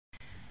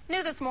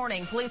New this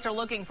morning, police are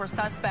looking for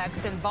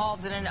suspects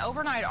involved in an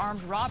overnight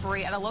armed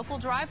robbery at a local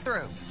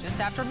drive-thru.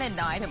 Just after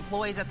midnight,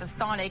 employees at the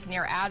Sonic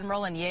near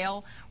Admiral and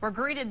Yale were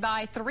greeted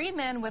by 3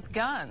 men with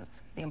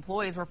guns. The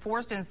employees were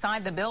forced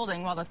inside the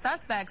building while the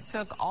suspects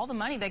took all the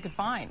money they could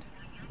find.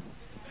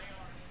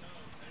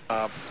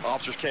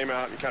 Officers came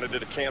out and kind of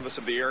did a canvass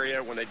of the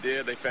area. When they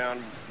did, they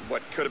found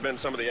what could have been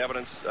some of the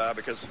evidence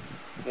because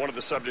one of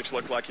the subjects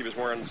looked like he was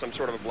wearing some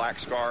sort of a black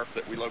scarf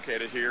that we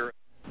located here.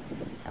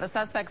 The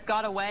suspects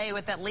got away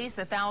with at least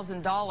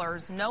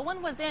 $1,000. No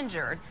one was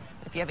injured.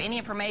 If you have any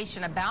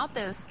information about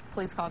this,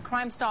 please call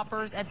Crime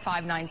Stoppers at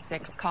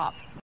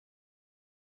 596-COPS.